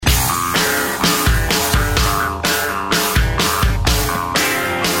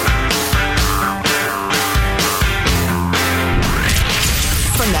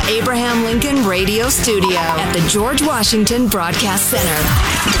Abraham Lincoln Radio Studio at the George Washington Broadcast Center.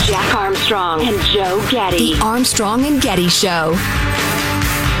 Jack Armstrong and Joe Getty. The Armstrong and Getty Show.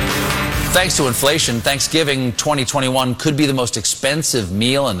 Thanks to inflation, Thanksgiving 2021 could be the most expensive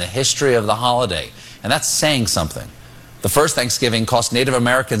meal in the history of the holiday. And that's saying something. The first Thanksgiving cost Native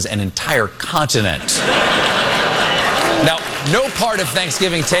Americans an entire continent. Now, no part of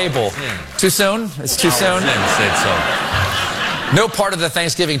Thanksgiving table. Too soon? It's too soon? No part of the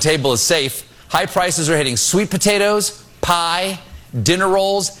Thanksgiving table is safe. High prices are hitting sweet potatoes, pie, dinner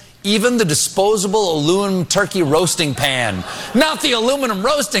rolls, even the disposable aluminum turkey roasting pan. Not the aluminum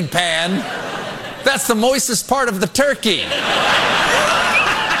roasting pan. That's the moistest part of the turkey.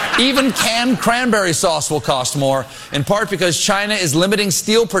 Even canned cranberry sauce will cost more, in part because China is limiting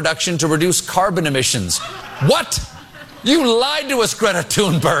steel production to reduce carbon emissions. What? You lied to us, Greta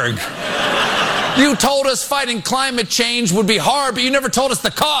Thunberg. You told us fighting climate change would be hard, but you never told us the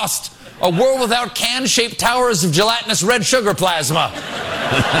cost. A world without can-shaped towers of gelatinous red sugar plasma.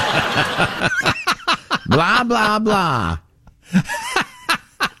 Blah, blah, blah.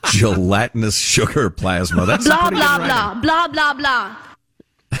 Gelatinous sugar plasma. That's blah, blah, blah, blah, blah, blah.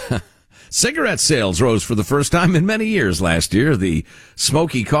 Cigarette sales rose for the first time in many years last year. The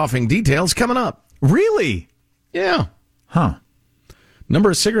smoky coughing details coming up. Really? Yeah. Huh. Number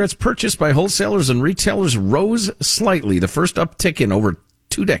of cigarettes purchased by wholesalers and retailers rose slightly, the first uptick in over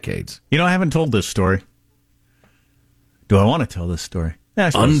 2 decades. You know, I haven't told this story. Do I want to tell this story? Yeah,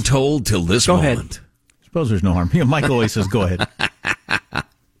 Untold till this go moment. Ahead. I suppose there's no harm. You know, Mike always says, go ahead.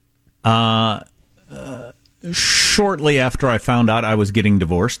 Shortly after I found out I was getting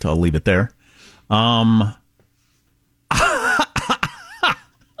divorced, I'll leave it there. Oh,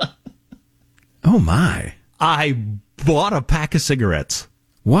 my. I bought a pack of cigarettes.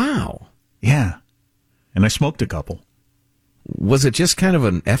 Wow. Yeah. And I smoked a couple. Was it just kind of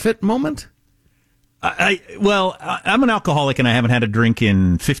an effort moment? I'm an alcoholic and I haven't had a drink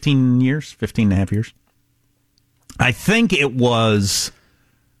in 15 and a half years. I think it was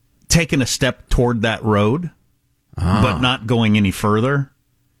taking a step toward that road, but not going any further.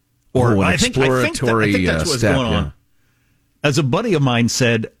 Or an I think that's what's step, going on. As a buddy of mine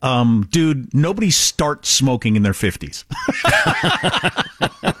said, dude, nobody starts smoking in their 50s.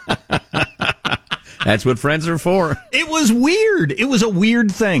 That's what friends are for. It was weird. It was a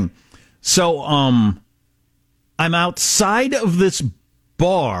weird thing. So, I'm outside of this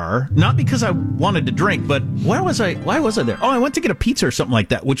bar, not because I wanted to drink, but why was I there? Oh, I went to get a pizza or something like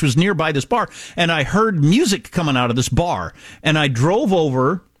that, which was nearby this bar, and I heard music coming out of this bar, and I drove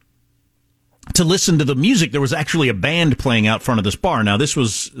over to listen to the music. There was actually a band playing out front of this bar. Now, this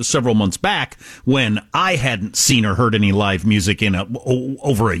was several months back when I hadn't seen or heard any live music in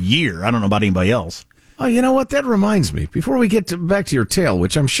over a year. I don't know about anybody else. Oh, you know what? That reminds me. Before we get back to your tale,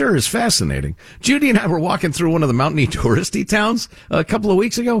 which I'm sure is fascinating, Judy and I were walking through one of the mountainy touristy towns a couple of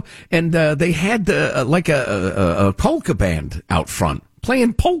weeks ago, and they had a polka band out front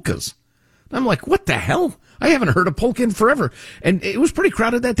playing polkas. I'm like, what the hell? I haven't heard a polka in forever. And it was pretty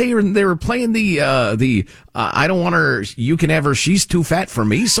crowded that day, and they were playing the I don't want her, you can have her, she's too fat for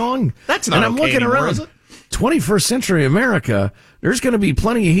me song. That's not and I'm okay looking anymore, around. is it? 21st century America, there's going to be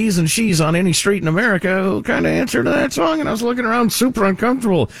plenty of he's and she's on any street in America who kind of answer to that song. And I was looking around super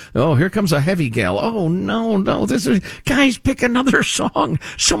uncomfortable. Oh, here comes a heavy gal. Oh, no, this is, guys, pick another song.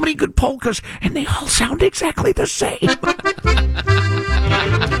 So many good polkas, and they all sound exactly the same.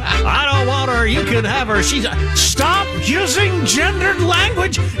 I don't want her, you can have her. Stop using gendered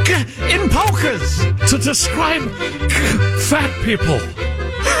language in polkas to describe fat people.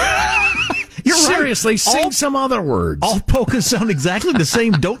 You're Seriously, right. sing some other words. All polkas sound exactly the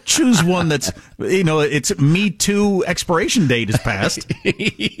same. Don't choose one that's, it's Me Too expiration date is passed.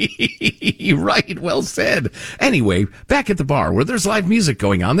 Right, well said. Anyway, back at the bar where there's live music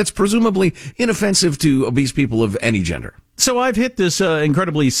going on that's presumably inoffensive to obese people of any gender. So I've hit this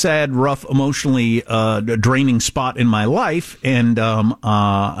incredibly sad, rough, emotionally draining spot in my life, and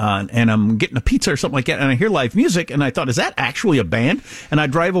I'm getting a pizza or something like that, and I hear live music, and I thought, is that actually a band? And I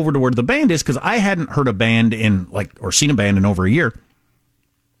drive over to where the band is, because I hadn't heard a band or seen a band in over a year.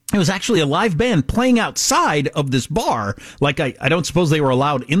 It was actually a live band playing outside of this bar. Like, I don't suppose they were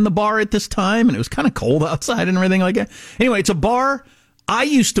allowed in the bar at this time, and it was kind of cold outside and everything like that. Anyway, it's a bar I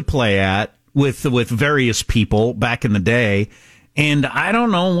used to play at with various people back in the day, and I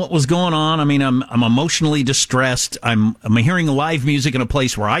don't know what was going on. I mean, I'm emotionally distressed. I'm hearing live music in a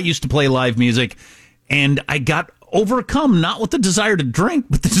place where I used to play live music, and I got overcome not with the desire to drink,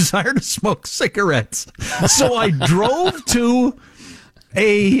 but the desire to smoke cigarettes. So I drove to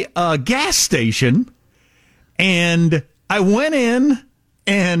a gas station, and I went in,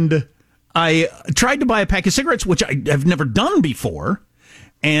 And I tried to buy a pack of cigarettes, which I have never done before,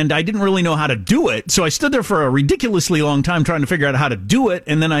 and I didn't really know how to do it. So I stood there for a ridiculously long time trying to figure out how to do it.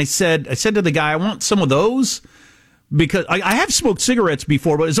 And then I said to the guy, I want some of those. Because I have smoked cigarettes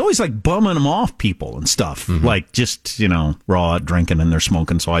before, but it's always like bumming them off people and stuff. Mm-hmm. Like just, raw drinking and they're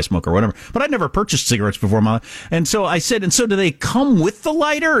smoking, so I smoke or whatever. But I'd never purchased cigarettes before in my life. And so I said, and so do they come with the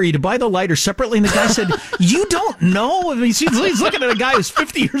lighter, or you buy the lighter separately? And the guy said, you don't know? I mean, he's looking at a guy who's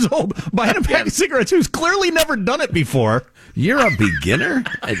 50 years old buying a pack of cigarettes who's clearly never done it before. You're a beginner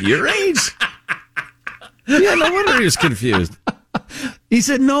at your age? Yeah, no wonder he was confused. He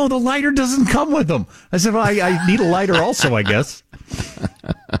said, no, the lighter doesn't come with them. I said, well, I need a lighter also, I guess.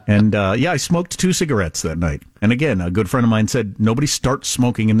 And, I smoked 2 cigarettes that night. And again, a good friend of mine said, nobody starts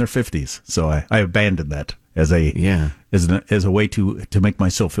smoking in their 50s. So I abandoned that as a way to make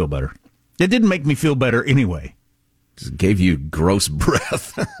myself feel better. It didn't make me feel better anyway. Just gave you gross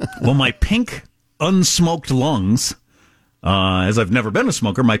breath. Well, my pink, unsmoked lungs... as I've never been a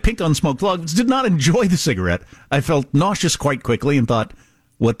smoker, my pink unsmoked lungs did not enjoy the cigarette. I felt nauseous quite quickly and thought,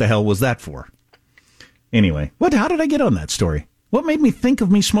 what the hell was that for? Anyway, how did I get on that story? What made me think of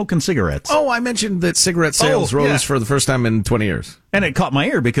me smoking cigarettes? Oh, I mentioned that cigarette sales rose for the first time in 20 years. And it caught my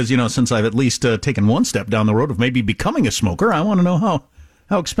ear because, since I've at least taken one step down the road of maybe becoming a smoker, I want to know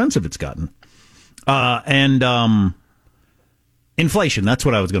how expensive it's gotten. Inflation, that's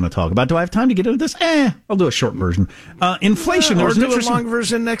what I was going to talk about. Do I have time to get into this? I'll do a short version. Inflation, or do a long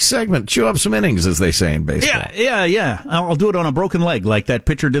version next segment. Chew up some innings, as they say in baseball. Yeah. I'll do it on a broken leg like that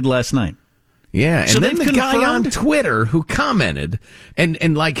pitcher did last night. Yeah, and so then the guy on Twitter who commented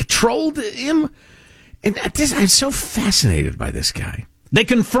and like trolled him, and I'm so fascinated by this guy. They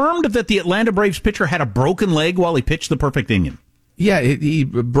confirmed that the Atlanta Braves pitcher had a broken leg while he pitched the perfect inning. Yeah, he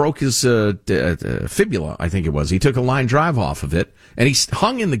broke his fibula, I think it was. He took a line drive off of it, and he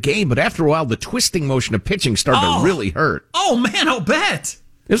hung in the game, but after a while, the twisting motion of pitching started to really hurt. Oh, man, I'll bet.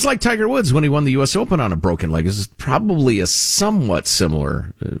 It was like Tiger Woods when he won the U.S. Open on a broken leg. This is probably a somewhat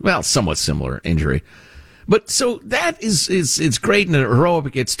similar injury. But so that it's great and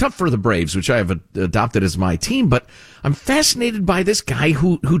heroic. It's tough for the Braves, which I have adopted as my team, but I'm fascinated by this guy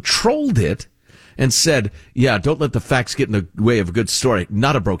who trolled it and said, yeah, don't let the facts get in the way of a good story.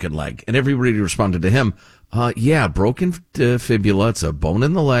 Not a broken leg. And everybody responded to him, broken fibula. It's a bone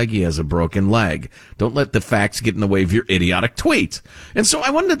in the leg. He has a broken leg. Don't let the facts get in the way of your idiotic tweet. And so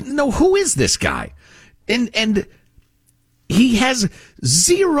I wanted to know, who is this guy? And he has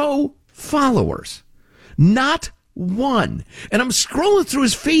 0 followers. Not one. And I'm scrolling through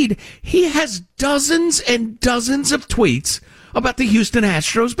his feed. He has dozens and dozens of tweets about the Houston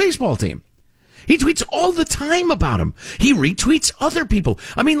Astros baseball team. He tweets all the time about him. He retweets other people.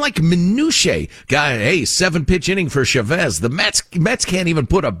 I mean, like minutiae. Guy, 7-pitch inning for Chavez. The Mets can't even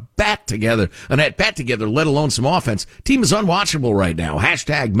put a bat together, let alone some offense. Team is unwatchable right now.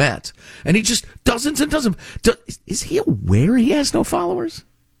 # Mets. And he just dozens and dozens. Is he aware he has no followers?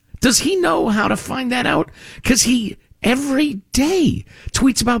 Does he know how to find that out? Because he, every day,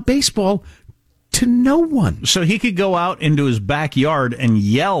 tweets about baseball to no one. So he could go out into his backyard and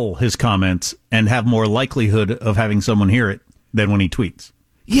yell his comments and have more likelihood of having someone hear it than when he tweets.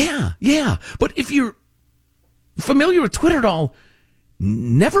 Yeah. But if you're familiar with Twitter at all,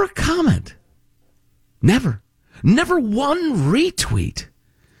 never a comment. Never. Never one retweet.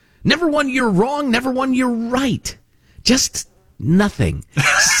 Never one you're wrong, never one you're right. Just nothing.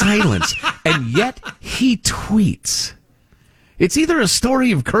 Silence. And yet he tweets. It's either a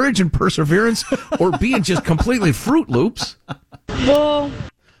story of courage and perseverance or being just completely Fruit Loops. Well,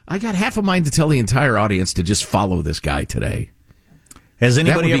 I got half a mind to tell the entire audience to just follow this guy today. Has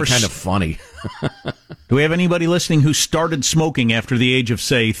anybody that would ever be kind of funny? Do we have anybody listening who started smoking after the age of,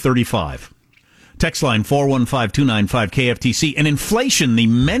 say, 35? Text line 415-295-KFTC. And inflation, the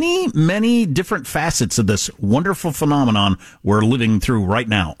many, many different facets of this wonderful phenomenon we're living through right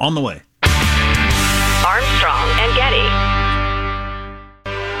now. On the way. Armstrong and Getty.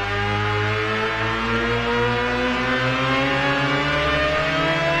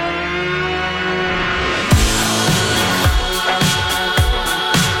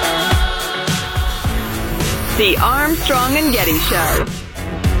 The Armstrong and Getty Show.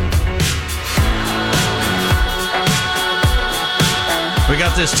 We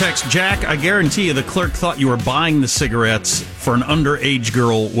got this text. Jack, I guarantee you the clerk thought you were buying the cigarettes for an underage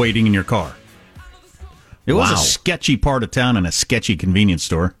girl waiting in your car. It was a sketchy part of town and a sketchy convenience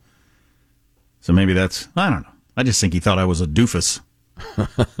store. So maybe that's, I don't know. I just think he thought I was a doofus.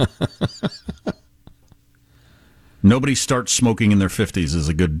 Nobody starts smoking in their 50s is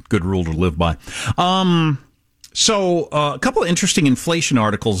a good rule to live by. So, a couple of interesting inflation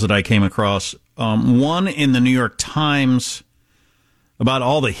articles that I came across. One in the New York Times about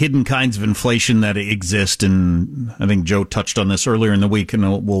all the hidden kinds of inflation that exist, and I think Joe touched on this earlier in the week,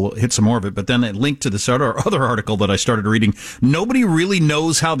 and we'll hit some more of it. But then it linked to this other article that I started reading. Nobody really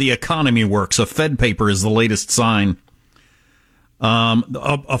knows how the economy works. A Fed paper is the latest sign.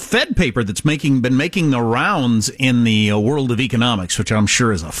 A Fed paper that's been making the rounds in the world of economics, which I'm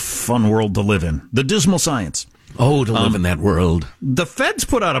sure is a fun world to live in. The dismal science. Oh, to live in that world. The Feds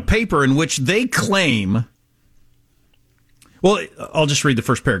put out a paper in which they claim... Well, I'll just read the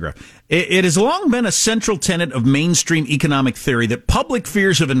first paragraph. It has long been a central tenet of mainstream economic theory that public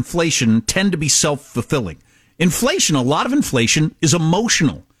fears of inflation tend to be self-fulfilling. Inflation, a lot of inflation, is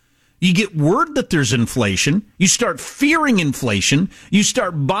emotional. You get word that there's inflation, you start fearing inflation, you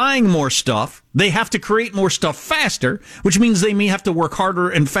start buying more stuff, they have to create more stuff faster, which means they may have to work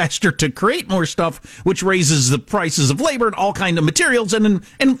harder and faster to create more stuff, which raises the prices of labor and all kinds of materials, and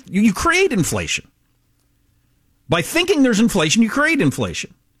you create inflation. By thinking there's inflation, you create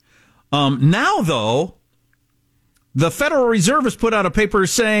inflation. Now, though, the Federal Reserve has put out a paper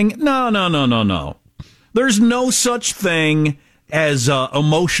saying, no. There's no such thing as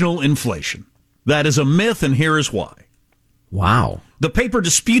emotional inflation. That is a myth, and here is why. Wow. The paper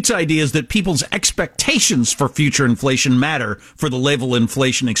disputes ideas that people's expectations for future inflation matter for the level of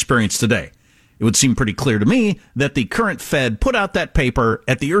inflation experienced today. It would seem pretty clear to me that the current Fed put out that paper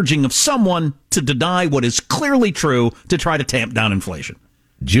at the urging of someone to deny what is clearly true to try to tamp down inflation.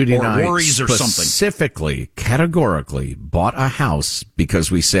 Judy and I worries or something. Specifically, categorically bought a house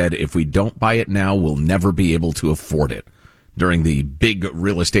because we said if we don't buy it now, we'll never be able to afford it during the big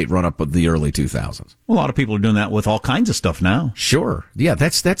real estate run-up of the early 2000s. Well, a lot of people are doing that with all kinds of stuff now. Sure. Yeah,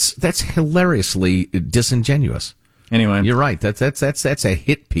 that's hilariously disingenuous. Anyway, you're right. That's a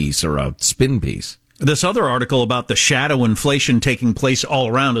hit piece or a spin piece. This other article about the shadow inflation taking place all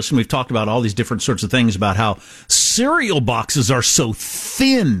around us, and we've talked about all these different sorts of things about how cereal boxes are so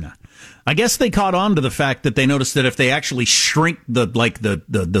thin. I guess they caught on to the fact that they noticed that if they actually shrink the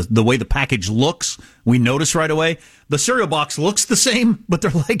way the package looks, we notice right away the cereal box looks the same, but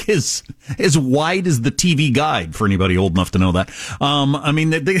they're like as wide as the TV guide for anybody old enough to know that. I mean,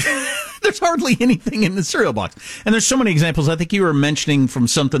 there's hardly anything in the cereal box, and there's so many examples. I think you were mentioning from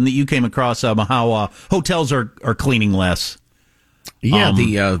something that you came across how hotels are cleaning less. Yeah,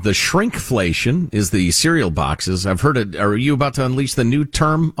 the shrinkflation is the cereal boxes. I've heard it. Are you about to unleash the new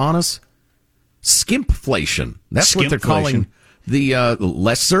term on us? Skimpflation. That's what they're calling the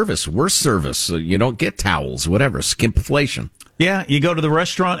less service, worse service. You don't get towels, whatever. Skimpflation. Yeah, you go to the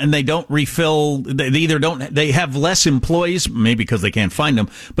restaurant and they don't refill. They have less employees, maybe because they can't find them,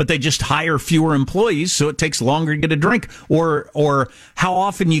 but they just hire fewer employees, so it takes longer to get a drink. Or how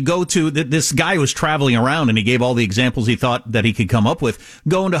often you go to, this guy was traveling around and he gave all the examples he thought that he could come up with,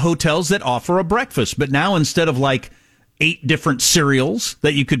 going to hotels that offer a breakfast. But now instead of like 8 different cereals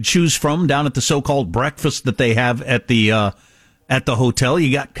that you could choose from down at the so-called breakfast that they have at the hotel,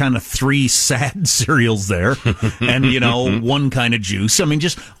 you got kind of 3 sad cereals there and, one kind of juice. I mean,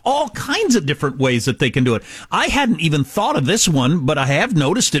 just all kinds of different ways that they can do it. I hadn't even thought of this one, but I have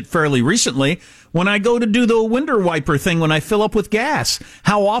noticed it fairly recently when I go to do the window wiper thing when I fill up with gas.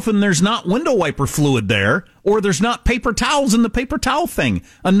 How often there's not window wiper fluid there, or there's not paper towels in the paper towel thing.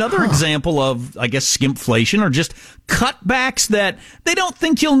 Another example of, I guess, skimpflation, or just cutbacks that they don't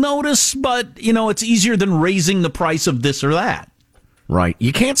think you'll notice, but, it's easier than raising the price of this or that. Right.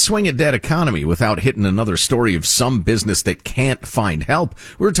 You can't swing a dead economy without hitting another story of some business that can't find help.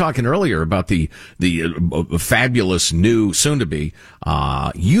 We were talking earlier about the fabulous new, soon-to-be,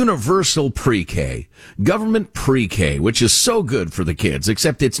 universal pre-K, government pre-K, which is so good for the kids,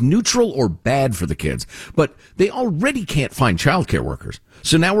 except it's neutral or bad for the kids. But they already can't find childcare workers.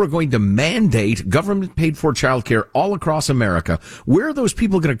 So now we're going to mandate government-paid-for childcare all across America. Where are those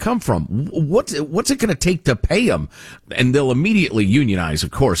people going to come from? What's it going to take to pay them? And they'll immediately unionize, of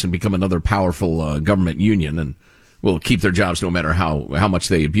course, and become another powerful government union, and will keep their jobs no matter how much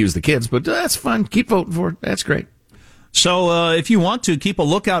they abuse the kids. But that's fine. Keep voting for it. That's great. So if you want to, keep a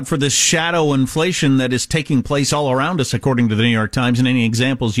lookout for this shadow inflation that is taking place all around us, according to the New York Times. And any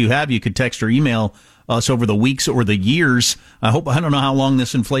examples you have, you could text or email us over the weeks or the years. I don't know how long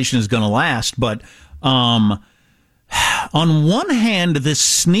this inflation is going to last, but on one hand, this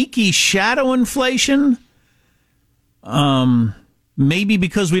sneaky shadow inflation, maybe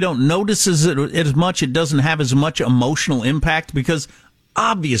because we don't notice it as much, it doesn't have as much emotional impact, because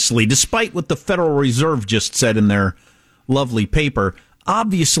obviously, despite what the Federal Reserve just said in their lovely paper,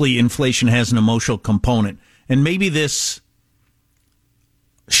 obviously inflation has an emotional component, and maybe this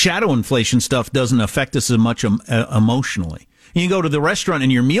shadow inflation stuff doesn't affect us as much emotionally. You go to the restaurant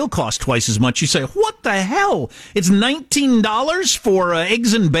and your meal costs twice as much. You say, what the hell? It's $19 for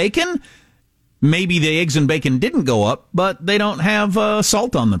eggs and bacon? Maybe the eggs and bacon didn't go up, but they don't have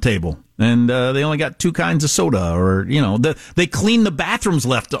salt on the table. And they only got 2 kinds of soda. Or, they clean the bathrooms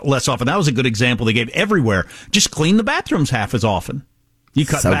less often. That was a good example they gave everywhere. Just clean the bathrooms half as often. You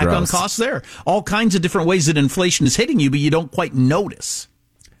cut back on costs there. All kinds of different ways that inflation is hitting you, but you don't quite notice.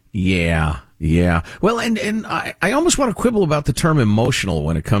 Yeah. Well, and I almost want to quibble about the term emotional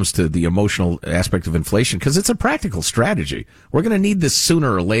when it comes to the emotional aspect of inflation, because it's a practical strategy. We're going to need this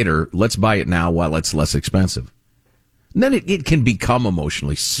sooner or later. Let's buy it now while it's less expensive. And then it can become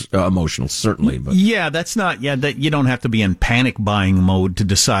emotional, certainly. But that you don't have to be in panic buying mode to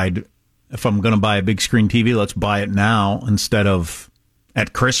decide if I'm going to buy a big screen TV, let's buy it now instead of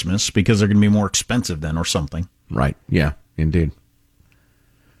at Christmas, because they're going to be more expensive then or something. Right. Yeah, indeed.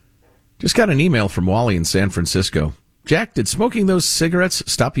 Just got an email from Wally in San Francisco. Jack, did smoking those cigarettes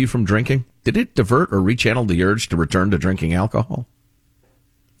stop you from drinking? Did it divert or rechannel the urge to return to drinking alcohol?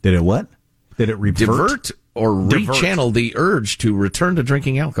 Did it what? Did it revert? Divert or rechannel the urge to return to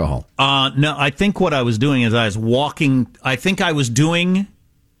drinking alcohol? No, I think what I was doing is I was walking. I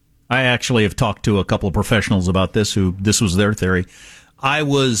actually have talked to a couple of professionals about this this was their theory. I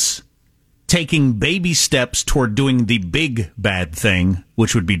was taking baby steps toward doing the big bad thing,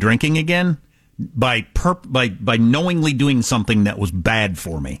 which would be drinking again, by knowingly doing something that was bad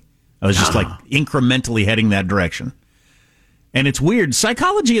for me. I was just like incrementally heading that direction. And it's weird.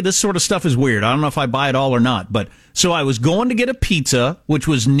 Psychology of this sort of stuff is weird. I don't know if I buy it all or not. But so I was going to get a pizza, which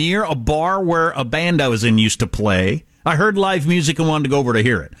was near a bar where a band I was in used to play. I heard live music and wanted to go over to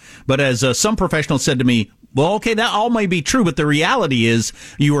hear it. But as some professional said to me, well, okay, that all may be true, but the reality is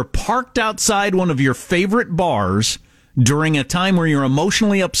you were parked outside one of your favorite bars during a time where you're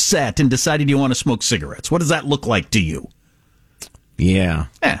emotionally upset and decided you want to smoke cigarettes. What does that look like to you? Yeah.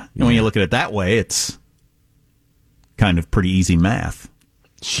 And when you look at it that way, it's kind of pretty easy math.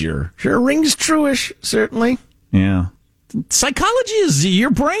 Sure. Rings true-ish, certainly. Yeah. Psychology is,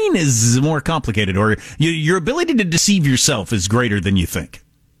 your brain is more complicated, or your ability to deceive yourself is greater than you think.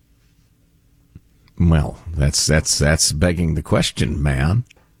 Well, that's begging the question, man.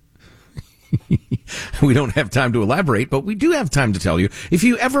 We don't have time to elaborate, but we do have time to tell you. If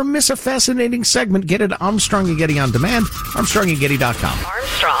you ever miss a fascinating segment, get it Armstrong and Getty on demand, ArmstrongandGetty.com.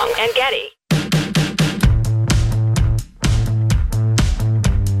 Armstrong and Getty.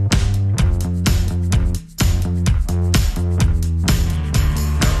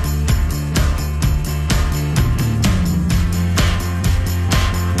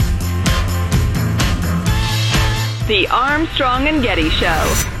 The Armstrong and Getty Show.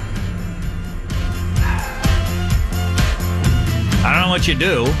 I don't know what you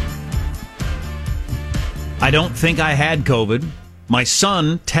do. I don't think I had COVID. My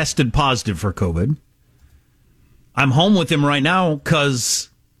son tested positive for COVID. I'm home with him right now because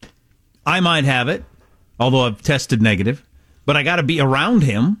I might have it, although I've tested negative. But I got to be around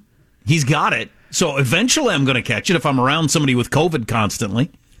him. He's got it. So eventually I'm going to catch it if I'm around somebody with COVID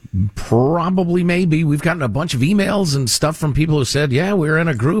constantly. Probably, maybe. We've gotten a bunch of emails and stuff from people who said, yeah, we were in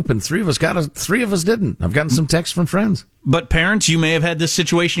a group and 3 of us got it, 3 of us didn't. I've gotten some texts from friends. But parents, you may have had this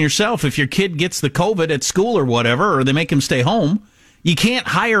situation yourself. If your kid gets the COVID at school or whatever, or they make him stay home, you can't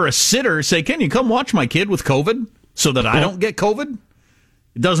hire a sitter, say, can you come watch my kid with COVID so that I don't get COVID?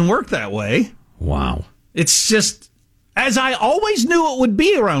 It doesn't work that way. Wow. It's just, as I always knew it would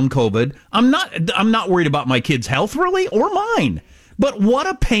be around COVID, I'm not worried about my kid's health, really, or mine. But what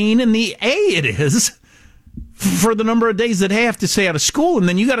a pain in the A it is for the number of days that they have to stay out of school, and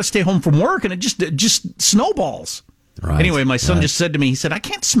then you got to stay home from work, and it just snowballs. Right, anyway, my son just said to me, he said, I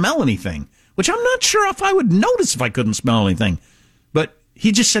can't smell anything, which I'm not sure if I would notice if I couldn't smell anything. But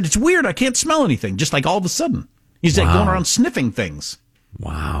he just said, it's weird, I can't smell anything, just like all of a sudden. He's like going around sniffing things.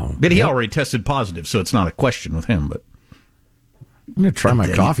 Wow. But he already tested positive, so it's not a question with him. But I'm going to try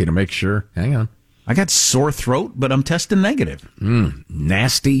my coffee to make sssll Hang on. I got sore throat, but I'm testing negative.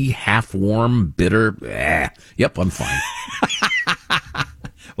 Nasty, half-warm, bitter. Yep, I'm fine.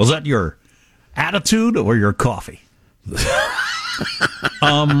 Was that your attitude or your coffee?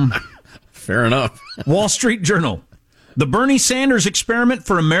 Fair enough. Wall Street Journal. The Bernie Sanders experiment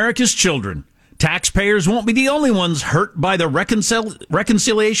for America's children. Taxpayers won't be the only ones hurt by the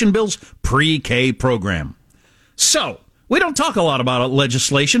reconciliation bill's pre-K program. So, we don't talk a lot about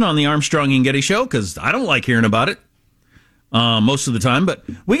legislation on the Armstrong and Getty Show because I don't like hearing about it most of the time. But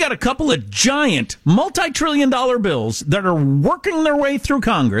we got a couple of giant multi-trillion-dollar bills that are working their way through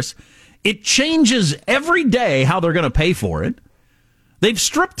Congress. It changes every day how they're going to pay for it. They've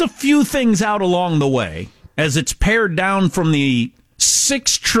stripped a few things out along the way as it's pared down from the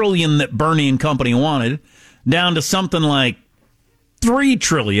 $6 trillion that Bernie and company wanted down to something like $3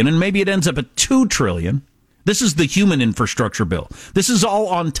 trillion, and maybe it ends up at $2 trillion. This is the human infrastructure bill. This is all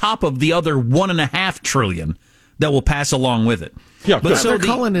on top of the other $1.5 trillion that will pass along with it. Yeah, but so they're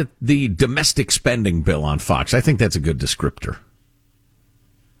calling it the domestic spending bill on Fox. I think that's a good descriptor.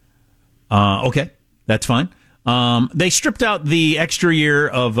 Okay, that's fine. They stripped out the extra year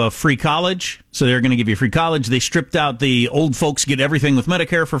of free college, so they're going to give you free college. They stripped out the old folks get everything with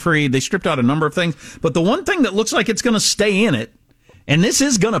Medicare for free. They stripped out a number of things. But the one thing that looks like it's going to stay in it, and this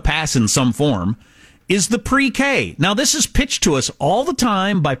is going to pass in some form, is the pre-K. Now, this is pitched to us all the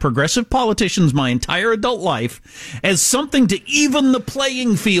time by progressive politicians my entire adult life as something to even the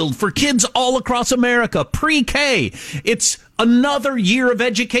playing field for kids all across America. Pre-K. It's another year of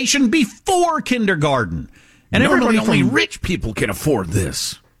education before kindergarten. And normally only rich people can afford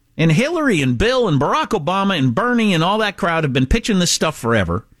this. And Hillary and Bill and Barack Obama and Bernie and all that crowd have been pitching this stuff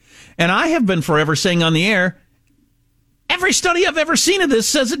forever. And I have been forever saying on the air, every study I've ever seen of this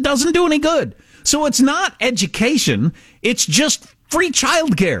says it doesn't do any good. So it's not education. It's just free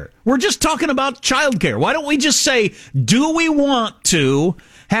childcare. We're just talking about childcare. Why don't we just say, do we want to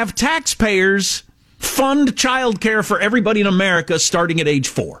have taxpayers fund childcare for everybody in America starting at age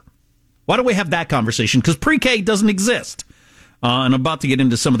 4? Why don't we have that conversation? Because pre-K doesn't exist. And I'm about to get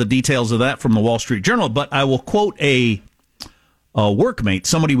into some of the details of that from the Wall Street Journal, but I will quote a workmate,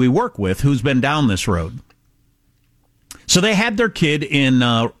 somebody we work with, who's been down this road. So they had their kid in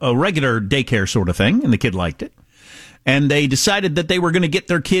a regular daycare sort of thing, and the kid liked it. And they decided that they were going to get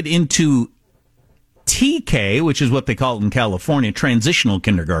their kid into TK, which is what they call it in California, transitional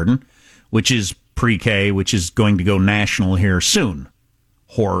kindergarten, which is pre-K, which is going to go national here soon.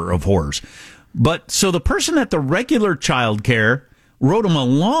 Horror of horrors. But so the person at the regular childcare wrote him a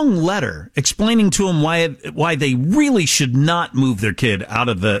long letter explaining to him why they really should not move their kid out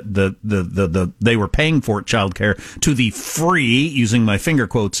of the they were paying for it childcare to the free, using my finger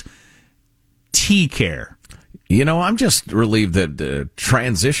quotes, T-care. You know, I'm just relieved that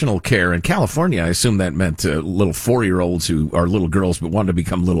transitional care in California, I assume that meant little 4-year-olds who are little girls but wanted to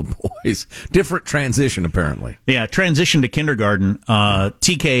become little boys. Different transition, apparently. Yeah, transition to kindergarten,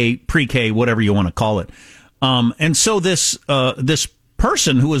 TK, pre-K, whatever you want to call it. And so this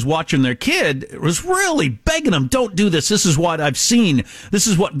person who was watching their kid was really begging them, don't do this. This is what I've seen. This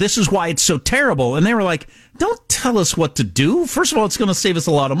is why it's so terrible. And they were like, don't tell us what to do. First of all, it's going to save us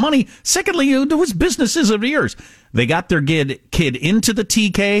a lot of money. Secondly, whose business is of yours? They got their kid into the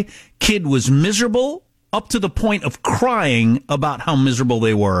TK. Kid was miserable up to the point of crying about how miserable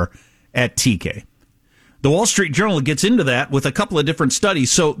they were at TK. The Wall Street Journal gets into that with a couple of different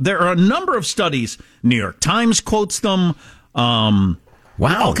studies. So there are a number of studies. New York Times quotes them.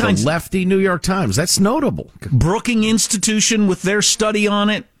 Wow, the lefty New York Times. That's notable. Brookings Institution with their study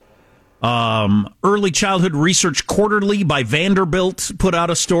on it. Early Childhood Research Quarterly by Vanderbilt put out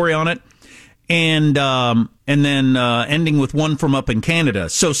a story on it. And then ending with one from up in Canada.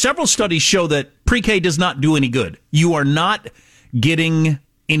 So several studies show that pre-K does not do any good. You are not getting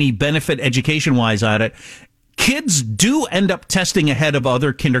any benefit education-wise at it. Kids do end up testing ahead of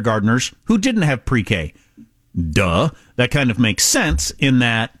other kindergartners who didn't have pre-K. Duh. That kind of makes sense in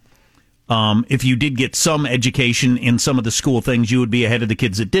that if you did get some education in some of the school things, you would be ahead of the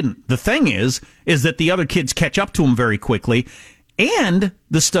kids that didn't. The thing is that the other kids catch up to them very quickly. And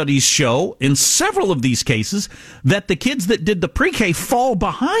the studies show in several of these cases that the kids that did the pre-K fall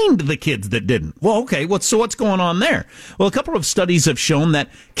behind the kids that didn't. Well, okay, what's going on there? Well, a couple of studies have shown that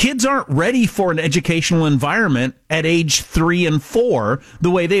kids aren't ready for an educational environment at age 3 and 4 the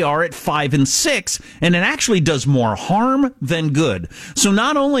way they are at 5 and 6, and it actually does more harm than good. So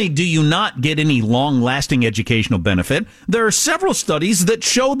not only do you not get any long-lasting educational benefit, there are several studies that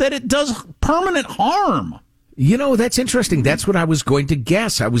show that it does permanent harm. You know, that's interesting. That's what I was going to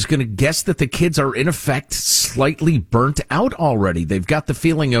guess. I was going to guess that the kids are, in effect, slightly burnt out already. They've got the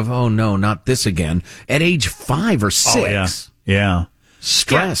feeling of, oh, no, not this again, at age 5 or 6. Oh, yeah.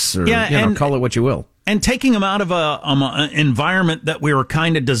 Stress, or call it what you will. And taking them out of an environment that we were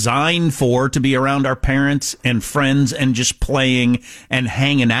kind of designed for, to be around our parents and friends and just playing and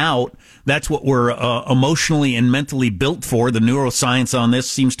hanging out. That's what we're emotionally and mentally built for. The neuroscience on this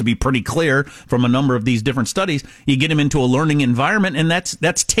seems to be pretty clear from a number of these different studies. You get them into a learning environment, and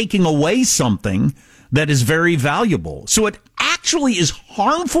that's taking away something that is very valuable. So it actually is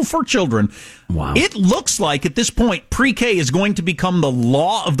harmful for children. Wow. It looks like at this point pre-K is going to become the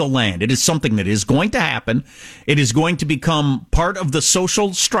law of the land. It is something that is going to happen. It is going to become part of the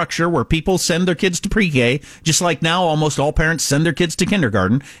social structure where people send their kids to pre-K, just like now almost all parents send their kids to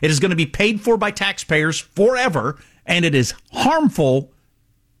kindergarten. It is going to be paid for by taxpayers forever, and it is harmful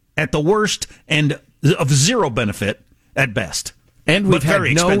at the worst and of zero benefit at best. And we've had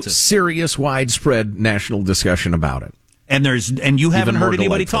very no expensive. serious, widespread national discussion about it. And you haven't more heard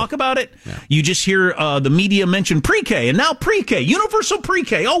anybody delightful. talk about it. Yeah. You just hear the media mention pre-K, and now pre-K, universal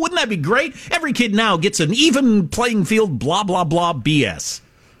pre-K. Oh, wouldn't that be great? Every kid now gets an even playing field. Blah blah blah BS.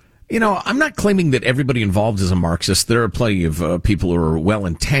 You know, I'm not claiming that everybody involved is a Marxist. There are plenty of people who are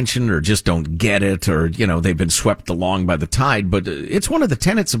well-intentioned or just don't get it, or, you know, they've been swept along by the tide. But it's one of the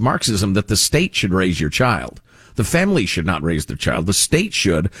tenets of Marxism that the state should raise your child. The family should not raise their child. The state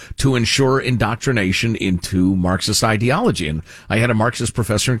should, to ensure indoctrination into Marxist ideology. And I had a Marxist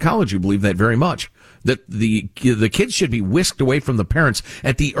professor in college who believed that very much. That the kids should be whisked away from the parents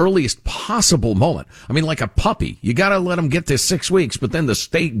at the earliest possible moment. I mean, like a puppy. You gotta let them get to 6 weeks, but then the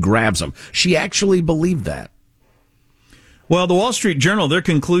state grabs them. She actually believed that. Well, the Wall Street Journal, their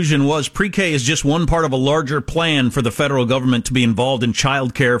conclusion was pre-K is just one part of a larger plan for the federal government to be involved in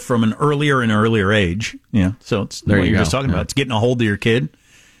child care from an earlier and earlier age. Yeah, so it's There what you you're go. just talking Yeah. about. It's getting a hold of your kid.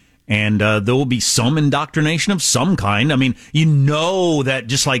 And there will be some indoctrination of some kind. I mean, you know that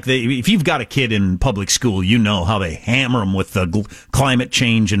just like if you've got a kid in public school, you know how they hammer them with the climate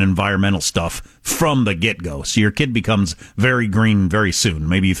change and environmental stuff from the get-go. So your kid becomes very green very soon.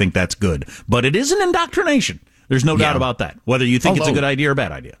 Maybe you think that's good. But it is an indoctrination. There's no doubt about that, whether you think it's a Although- good idea or a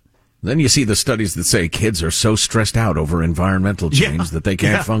bad idea. Then you see the studies that say kids are so stressed out over environmental change that they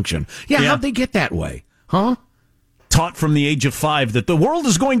can't function. Yeah, how'd they get that way? Huh? Taught from the age of 5 that the world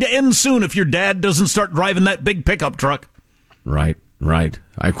is going to end soon if your dad doesn't start driving that big pickup truck. Right.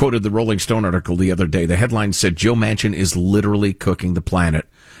 I quoted the Rolling Stone article the other day. The headline said, Joe Manchin is literally cooking the planet.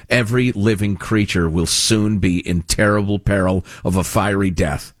 Every living creature will soon be in terrible peril of a fiery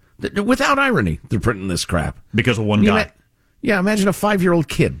death. Without irony, they're printing this crap. Because of one guy. Imagine a 5-year-old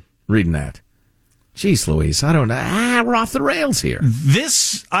kid reading that. Jeez Louise, I don't know. We're off the rails here.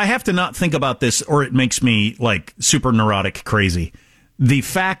 This, I have to not think about this or it makes me like super neurotic crazy. The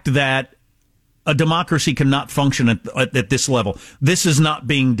fact that a democracy cannot function at this level. This is not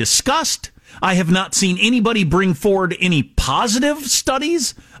being discussed. I have not seen anybody bring forward any positive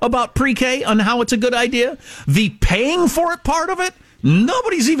studies about pre-K on how it's a good idea. The paying for it part of it,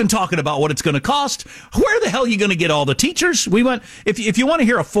 nobody's even talking about what it's going to cost. Where the hell are you going to get all the teachers? If you want to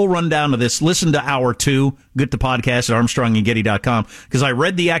hear a full rundown of this, listen to Hour 2. Get the podcast at ArmstrongandGetty.com, because I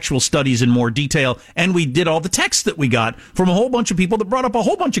read the actual studies in more detail, and we did all the texts that we got from a whole bunch of people that brought up a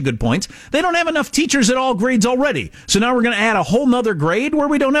whole bunch of good points. They don't have enough teachers at all grades already. So now we're going to add a whole nother grade where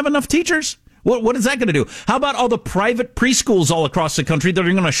we don't have enough teachers? What is that going to do? How about all the private preschools all across the country that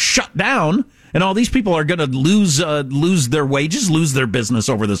are going to shut down? And all these people are going to lose their wages, lose their business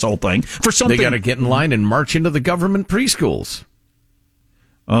over this whole thing for something. They got to get in line and march into the government preschools.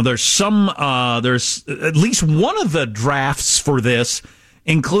 There's at least one of the drafts for this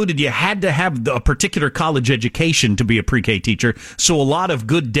included you had to have a particular college education to be a pre-K teacher. So a lot of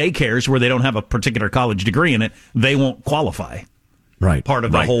good daycares where they don't have a particular college degree in it, they won't qualify. Right. Part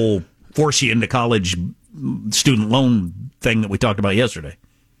of the whole force you into college student loan thing that we talked about yesterday.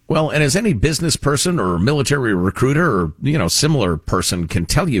 Well, and as any business person or military recruiter or, similar person can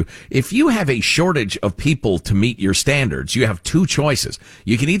tell you, if you have a shortage of people to meet your standards, you have two choices.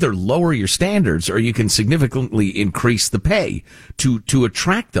 You can either lower your standards or you can significantly increase the pay to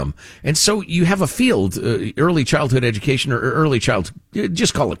attract them. And so you have a field, early childhood education or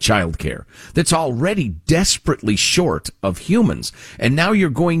just call it child care, that's already desperately short of humans. And now you're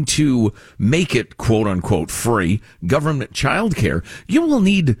going to make it, quote unquote, free government child care. You will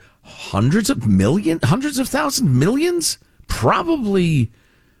need hundreds of thousands, millions, probably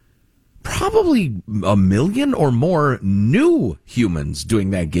a million or more new humans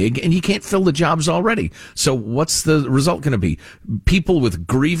doing that gig, and you can't fill the jobs already. So what's the result going to be? People with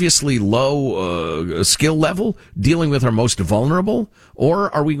grievously low skill level dealing with our most vulnerable,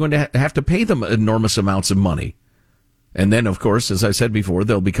 or are we going to have to pay them enormous amounts of money? And then, of course, as I said before,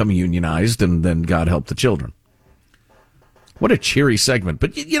 they'll become unionized, and then God help the children. What a cheery segment.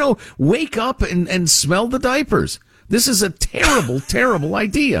 But, wake up and smell the diapers. This is a terrible, terrible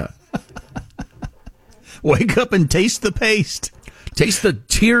idea. Wake up and taste the paste. Taste the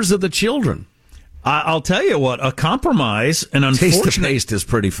tears of the children. I'll tell you what, a compromise, an Taste unfortunate... the paste is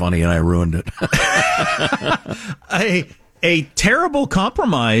pretty funny, and I ruined it. A terrible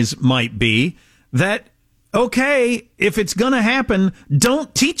compromise might be that okay, if it's going to happen,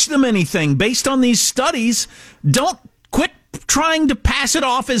 don't teach them anything based on these studies. Don't quit trying to pass it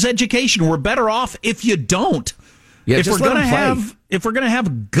off as education. We're better off if you don't. Yeah, if we're going to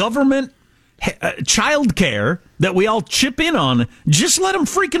have government child care that we all chip in on, just let them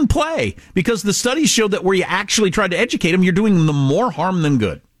freaking play, because the studies show that where you actually try to educate them, you're doing them more harm than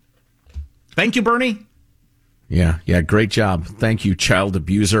good. Thank you, Bernie. Yeah, great job. Thank you, child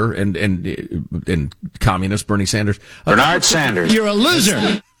abuser and communist Bernie Sanders. Bernard Sanders. You're a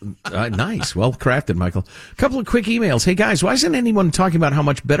loser. Nice. Well crafted, Michael. A couple of quick emails. Hey, guys, why isn't anyone talking about how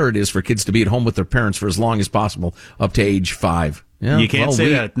much better it is for kids to be at home with their parents for as long as possible, up to age 5? Yeah, you can't say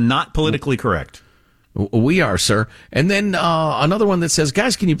that. Not politically correct. We are, sir. And then another one that says,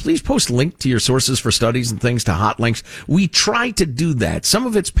 guys, can you please post a link to your sources for studies and things to hot links? We try to do that. Some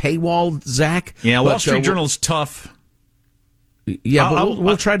of it's paywalled, Zach. Yeah, Wall Street Journal's tough. Yeah, but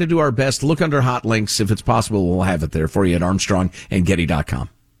we'll try to do our best. Look under hot links. If it's possible, we'll have it there for you at ArmstrongandGetty.com.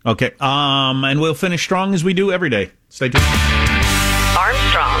 Okay, and we'll finish strong as we do every day. Stay tuned.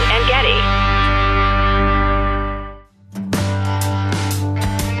 Armstrong and Getty.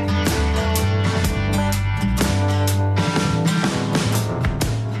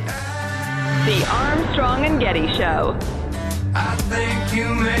 The Armstrong and Getty Show. I think you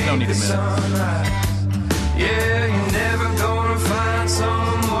made Don't need a the sunrise. Yeah, you're never gonna find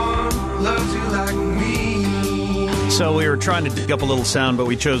someone who loves you like me. So we were trying to dig up a little sound, but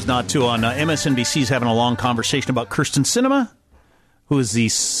we chose not to. On MSNBC's having a long conversation about Kyrsten Sinema, who is the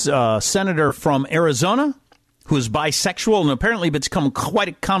senator from Arizona, who is bisexual, and apparently it's become quite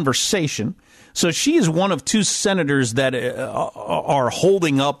a conversation. So she is one of 2 senators that are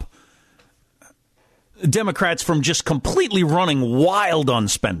holding up Democrats from just completely running wild on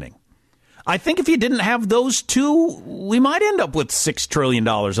spending. I think if you didn't have those 2, we might end up with $6 trillion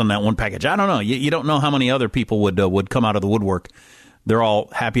on that one package. I don't know. You don't know how many other people would come out of the woodwork. They're all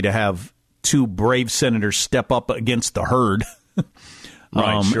happy to have 2 brave senators step up against the herd,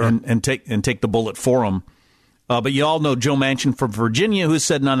 Right, sure. and take the bullet for them. But you all know Joe Manchin from Virginia, who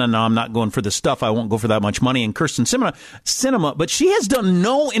said, no, I'm not going for this stuff. I won't go for that much money. And Kyrsten Sinema, but she has done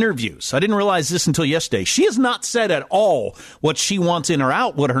no interviews. I didn't realize this until yesterday. She has not said at all what she wants in or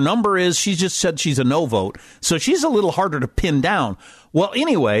out, what her number is. She's just said she's a no vote. So she's a little harder to pin down. Well,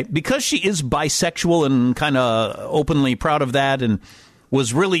 anyway, because she is bisexual and kind of openly proud of that and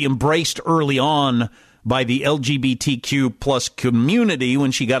was really embraced early on by the LGBTQ plus community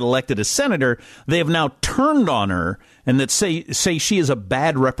when she got elected as senator, they have now turned on her and that say she is a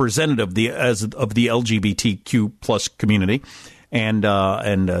bad representative of the LGBTQ plus community, and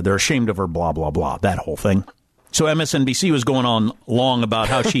they're ashamed of her, blah blah blah, that whole thing. So MSNBC was going on long about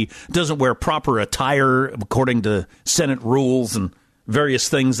how she doesn't wear proper attire according to Senate rules and various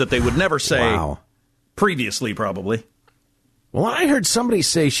things that they would never say previously, probably. Well, I heard somebody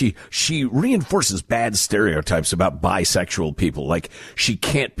say she reinforces bad stereotypes about bisexual people, like she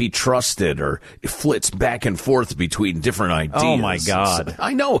can't be trusted or flits back and forth between different ideas. Oh, my God.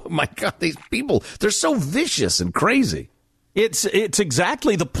 I know. My God, these people, they're so vicious and crazy. It's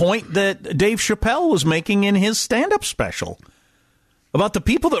exactly the point that Dave Chappelle was making in his stand-up special about the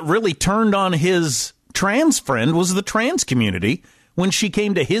people that really turned on his trans friend was the trans community. When she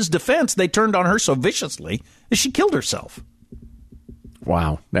came to his defense, they turned on her so viciously that she killed herself.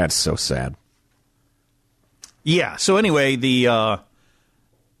 Wow, that's so sad. Yeah, so anyway, to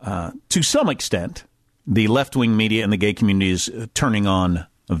some extent, the left-wing media and the gay community is turning on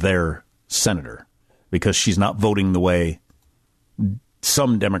their senator because she's not voting the way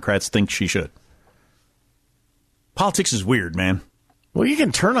some Democrats think she should. Politics is weird, man. Well, you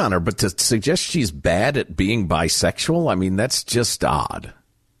can turn on her, but to suggest she's bad at being bisexual, I mean, that's just odd.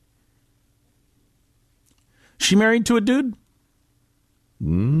 She married to a dude? I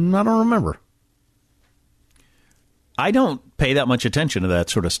don't remember. I don't pay that much attention to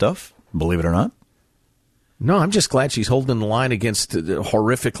that sort of stuff, believe it or not. No, I'm just glad she's holding the line against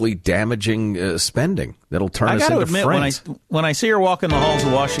horrifically damaging spending that'll turn us into friends. When I see her walking the halls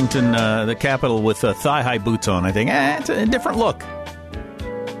of Washington, the Capitol, with thigh-high boots on, I think, it's a different look.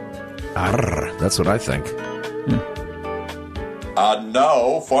 Arr, that's what I think. And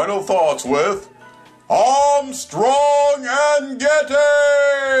now, final thoughts with Armstrong and Getty!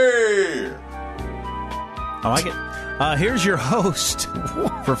 I like it. Here's your host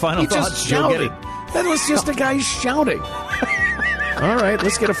for Final Thoughts, Joe Getty. That was just a guy shouting. All right,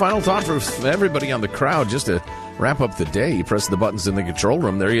 let's get a final thought for everybody on the crowd just to wrap up the day. You press the buttons in the control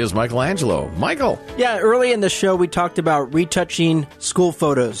room. There he is, Michelangelo. Michael. Yeah, early in the show, we talked about retouching school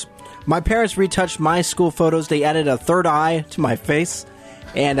photos. My parents retouched my school photos. They added a third eye to my face,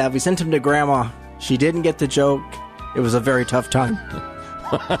 and we sent them to Grandma. She didn't get the joke. It was a very tough time.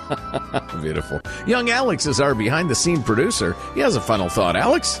 Beautiful. Young Alex is our behind-the-scene producer. He has a final thought.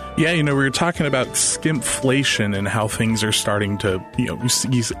 Alex? Yeah, we were talking about skimpflation and how things are starting to,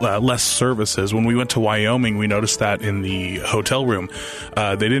 see less services. When we went to Wyoming, we noticed that in the hotel room.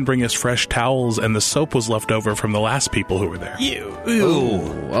 They didn't bring us fresh towels, and the soap was left over from the last people who were there. Ew.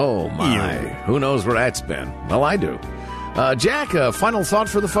 Oh, my. Ew. Who knows where that's been? Well, I do. Jack, a final thought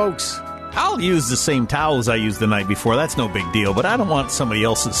for the folks? I'll use the same towels I used the night before. That's no big deal, but I don't want somebody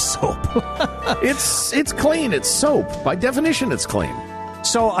else's soap. It's clean. It's soap. By definition, it's clean.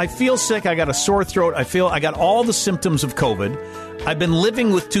 So I feel sick. I got a sore throat. I got all the symptoms of COVID. I've been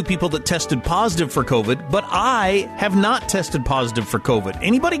living with 2 people that tested positive for COVID, but I have not tested positive for COVID.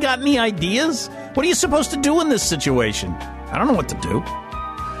 Anybody got any ideas? What are you supposed to do in this situation? I don't know what to do.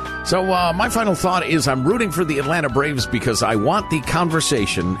 So my final thought is I'm rooting for the Atlanta Braves because I want the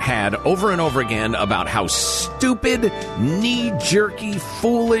conversation had over and over again about how stupid, knee-jerky,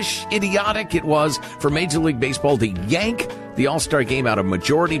 foolish, idiotic it was for Major League Baseball to yank the All-Star game out of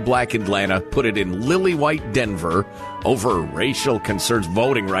majority black Atlanta, put it in lily-white Denver over racial concerns,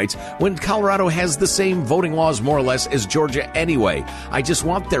 voting rights, when Colorado has the same voting laws more or less as Georgia anyway. I just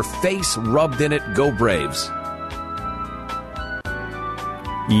want their face rubbed in it. Go Braves.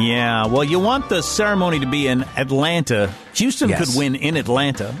 Yeah, well, you want the ceremony to be in Atlanta. Houston could win in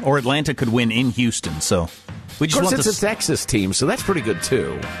Atlanta, or Atlanta could win in Houston. So we just of course, want it's a Texas team, so that's pretty good,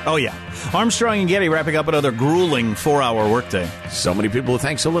 too. Oh, yeah. Armstrong and Getty wrapping up another grueling 4-hour workday. So many people with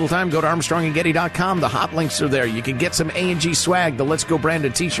thanks so little time. Go to ArmstrongandGetty.com. The hot links are there. You can get some A&G swag, the Let's Go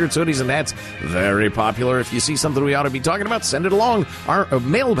branded T-shirts, hoodies, and hats. Very popular. If you see something we ought to be talking about, send it along. Our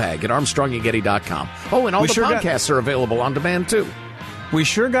mailbag at ArmstrongandGetty.com. Oh, and all the podcasts are available on demand, too. We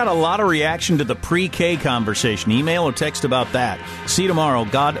sure got a lot of reaction to the pre-K conversation. Email or text about that. See you tomorrow.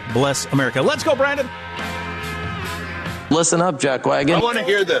 God bless America. Let's go, Brandon. Listen up, Jack Wagon. I want to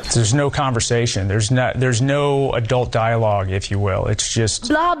hear this. There's no conversation. There's no adult dialogue, if you will. It's just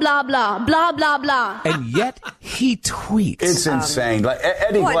blah, blah, blah, blah, blah, blah. And yet he tweets. It's insane. Like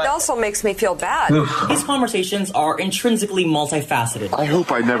Eddie. Well, it also makes me feel bad. These conversations are intrinsically multifaceted. I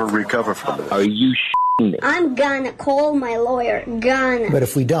hope I never recover from it. Are you I'm gonna call my lawyer. Gonna. But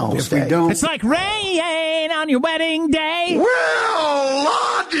if we don't, it's like rain on your wedding day. Well,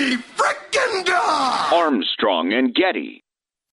 Lottie frickin' da! Armstrong and Getty.